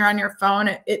thing when you're on your phone.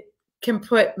 It can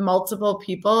put multiple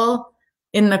people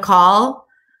in the call.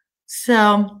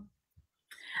 So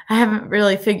I haven't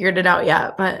really figured it out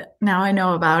yet, but now I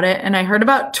know about it. And I heard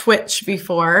about Twitch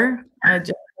before. I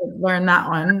just learned that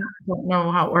one. Don't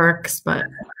know how it works, but.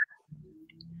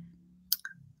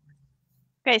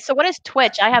 Okay, so what is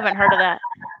Twitch? I haven't heard of that.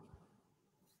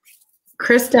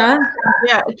 Krista?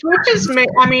 Yeah, Twitch is,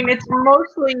 I mean, it's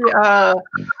mostly a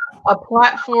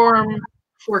platform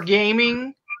for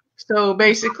gaming. So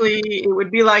basically, it would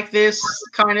be like this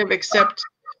kind of, except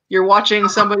you're watching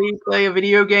somebody play a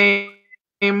video game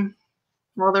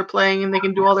while they're playing, and they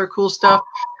can do all their cool stuff.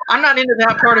 I'm not into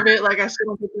that part of it. Like, I still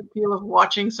don't get the feel of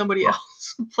watching somebody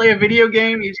else play a video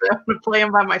game. Usually I'm going to play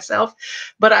them by myself.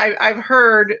 But I've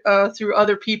heard through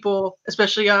other people,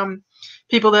 especially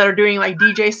people that are doing like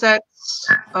DJ sets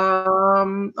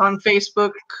on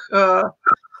Facebook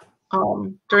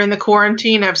during the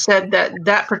quarantine, have said that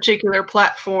that particular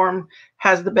platform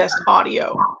has the best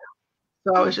audio.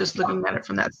 So I was just looking at it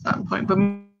from that standpoint. But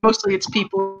mostly it's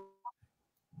people,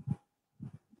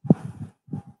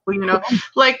 you know,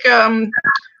 like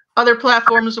other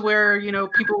platforms where, you know,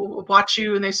 people watch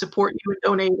you and they support you and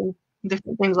donate and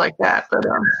different things like that. But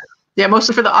yeah,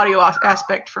 mostly for the audio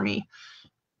aspect for me.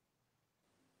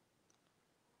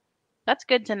 That's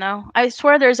good to know. I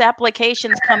swear there's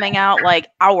applications coming out like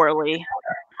hourly.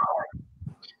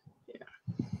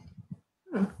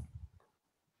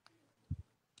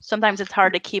 Sometimes it's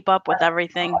hard to keep up with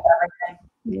everything.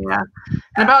 Yeah.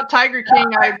 And about Tiger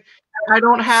King, I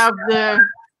don't have the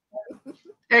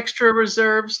extra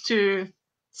reserves to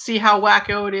see how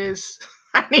wacko it is.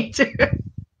 I need to.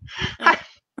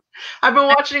 I've been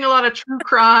watching a lot of true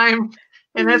crime,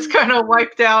 and that's kind of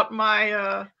wiped out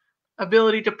my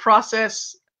ability to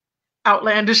process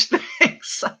outlandish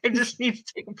things. I just need to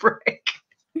take a break.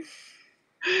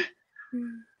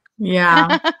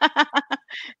 Yeah.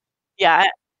 Yeah,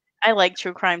 I like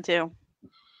true crime too.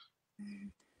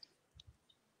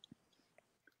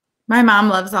 My mom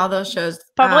loves all those shows.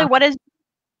 Probably what is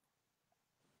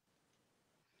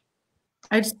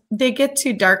they get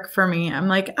too dark for me. I'm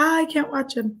like, I can't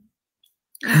watch them.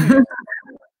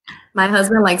 My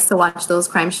husband likes to watch those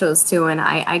crime shows too, and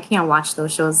I can't watch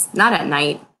those shows. Not at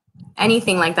night.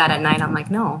 Anything like that at night, I'm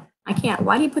like, no, I can't.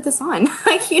 Why do you put this on?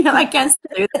 Like, you know, I can't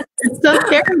do this. It's so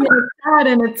scary and it's sad,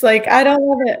 and it's like, I don't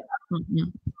love it.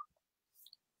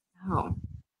 Oh.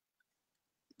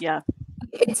 Yeah.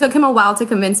 It took him a while to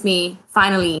convince me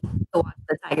finally to watch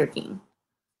The Tiger King.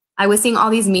 I was seeing all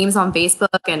these memes on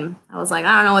Facebook, and I was like,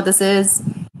 I don't know what this is.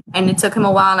 And it took him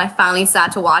a while, and I finally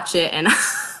sat to watch it, and I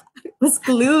was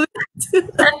glued to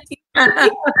the TV.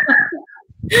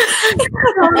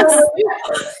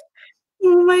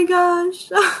 Oh my gosh.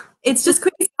 It's just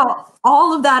crazy how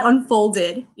all of that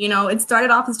unfolded. You know, it started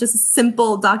off as just a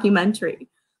simple documentary.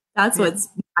 That's what's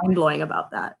mind-blowing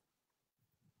about that.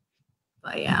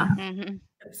 But yeah. Mm-hmm.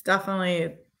 It's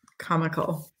definitely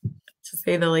comical, to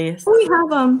say the least.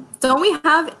 Don't we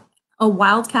have a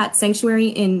wildcat sanctuary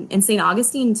in St.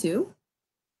 Augustine too?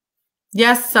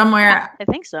 Yes, somewhere. I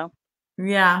think so.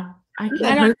 Yeah. I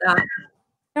heard that.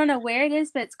 I don't know where it is,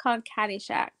 but it's called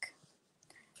Caddyshack.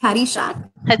 Caddyshack?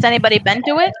 Has anybody been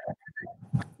to it?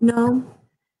 No.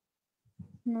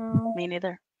 No. Me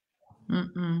neither.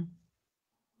 Mm-mm.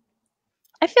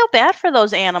 I feel bad for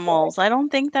those animals. I don't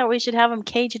think that we should have them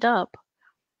caged up.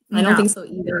 I don't think so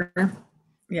either.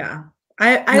 Yeah.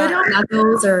 I don't not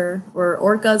those or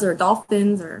orcas or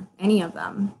dolphins or any of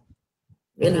them.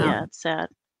 Really? Yeah, it's sad.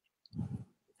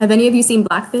 Have any of you seen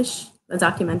Blackfish, the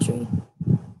documentary?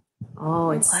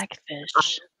 Oh, it's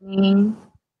Blackfish.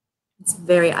 It's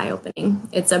very eye-opening.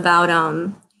 It's about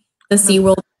the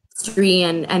SeaWorld industry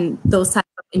and those type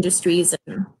of industries.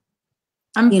 And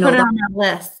I'm putting it on my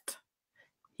list.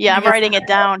 Yeah, I'm writing it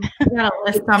down. I got a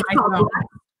list on my phone.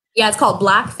 Yeah, it's called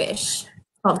Blackfish.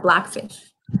 It's called Blackfish.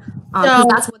 So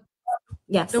that's what.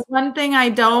 Yes. The one thing I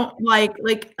don't like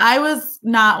I was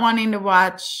not wanting to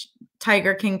watch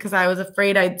Tiger King because I was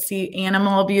afraid I'd see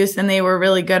animal abuse, and they were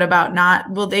really good about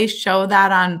not. Will they show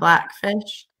that on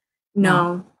Blackfish?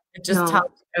 No. It just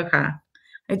tells you, okay.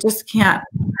 I just can't.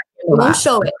 They won't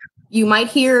show it. you might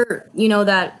hear,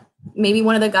 that maybe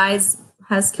one of the guys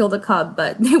has killed a cub,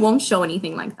 but they won't show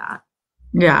anything like that.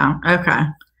 Yeah. Okay.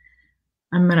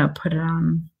 I'm going to put it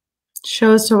on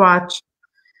shows to watch.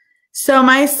 So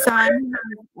my son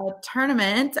has a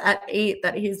tournament at 8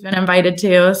 that he's been invited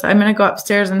to. So I'm going to go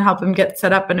upstairs and help him get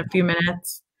set up in a few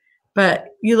minutes. But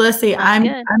Ulysses, I'm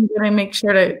going to make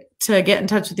sure to get in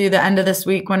touch with you the end of this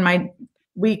week when my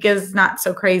week is not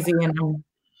so crazy and I'm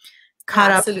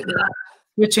caught up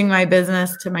switching my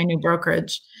business to my new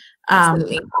brokerage.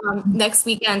 Absolutely. Next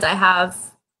weekend, I have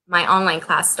my online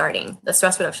class starting, the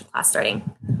stress reduction class starting.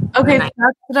 Okay, that's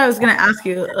what I was going to ask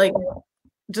you. Like,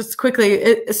 just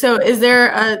quickly. So,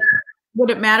 would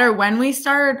it matter when we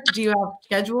start? Do you have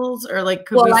schedules or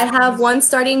like? I have one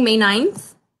starting May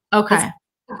 9th. Okay.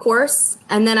 Of course,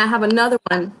 and then I have another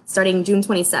one starting June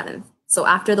 27th. So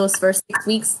after those first 6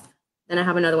 weeks, then I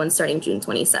have another one starting June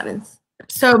 27th.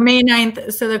 So May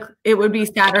 9th. So it would be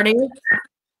Saturday.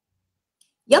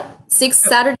 Yep, 6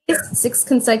 Saturdays, 6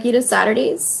 consecutive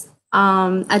Saturdays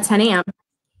at 10 a.m.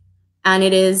 And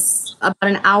it is about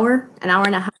an hour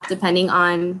and a half, depending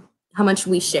on how much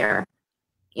we share,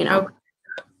 Okay.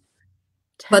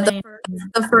 But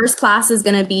the first class is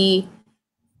going to be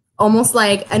almost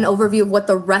like an overview of what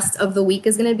the rest of the week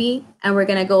is going to be. And we're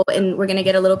going to go and we're going to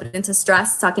get a little bit into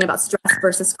stress, talking about stress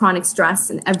versus chronic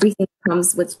stress and everything that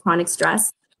comes with chronic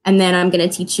stress. And then I'm going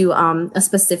to teach you a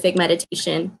specific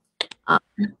meditation,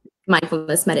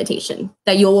 mindfulness meditation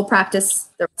that you will practice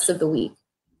the rest of the week.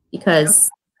 Because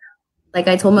like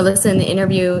I told Melissa in the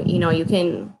interview,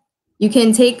 you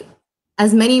can take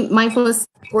as many mindfulness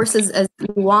courses as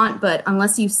you want, but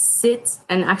unless you sit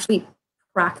and actually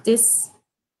practice,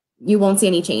 you won't see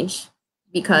any change,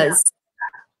 because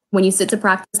when you sit to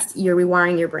practice, you're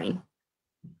rewiring your brain.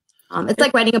 It's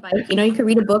like riding a bike. You can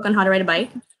read a book on how to ride a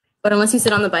bike, but unless you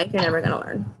sit on the bike, you're never going to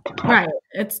learn. Right.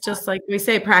 It's just like we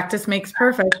say, practice makes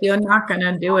perfect. You're not going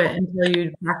to do it until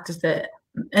you practice it.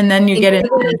 And then you get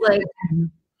into it.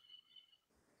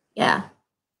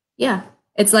 Yeah.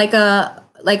 It's like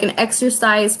an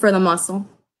exercise for the muscle.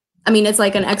 I mean, it's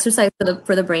like an exercise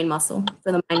for the brain muscle,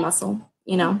 for the mind muscle,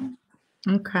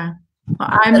 Okay. Well,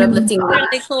 I'm lifting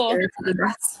really cool.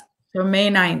 So May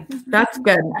 9th. That's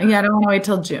good. Yeah, I don't want to wait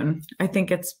till June. I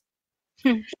think it's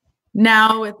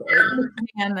now with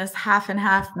this half and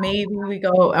half, maybe we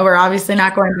go. We're obviously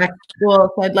not going back to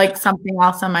school. So I'd like something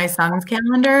else on my son's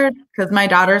calendar, because my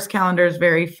daughter's calendar is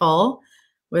very full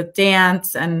with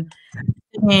dance and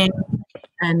singing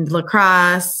and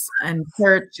lacrosse and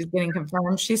church. She's getting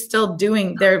confirmed. She's still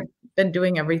they've been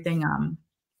doing everything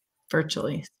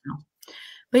virtually. So.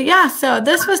 But yeah, so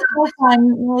this was so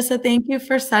fun, Melissa. Thank you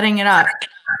for setting it up.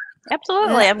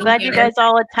 Absolutely. I'm glad you guys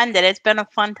all attended. It's been a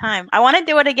fun time. I want to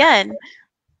do it again.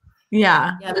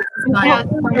 Yeah. Yeah,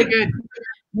 really good.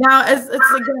 Now, it's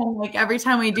again, like every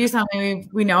time we do something,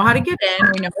 we know how to get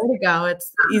in, we know where to go.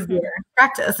 It's easier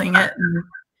practicing it.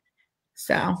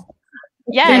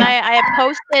 Yeah, and I had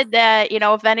posted that,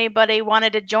 if anybody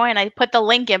wanted to join, I put the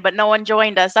link in, but no one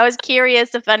joined us. I was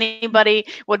curious if anybody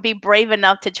would be brave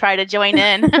enough to try to join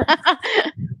in.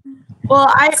 Well,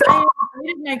 I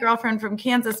dated my girlfriend from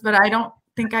Kansas, but I don't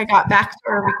think I got back to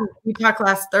her because we talked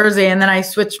last Thursday, and then I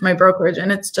switched my brokerage,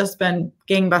 and it's just been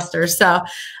gangbusters. So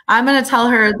I'm going to tell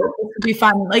her that this would be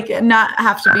fun, like not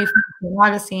have to be from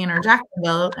Augustine or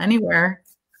Jacksonville, anywhere,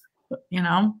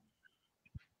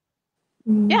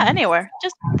 Yeah, anywhere.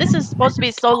 Just this is supposed to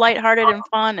be so lighthearted and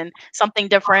fun and something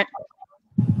different.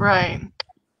 Right.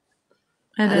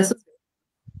 It is.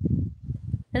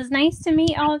 It's nice to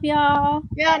meet all of y'all.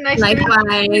 Yeah, nice Likewise.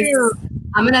 to meet you.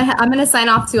 I'm gonna sign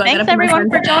off too. Thanks everyone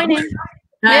for joining.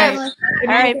 Yes. All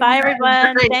right, bye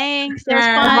everyone. Thanks. It was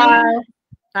fun.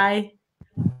 Bye. Bye.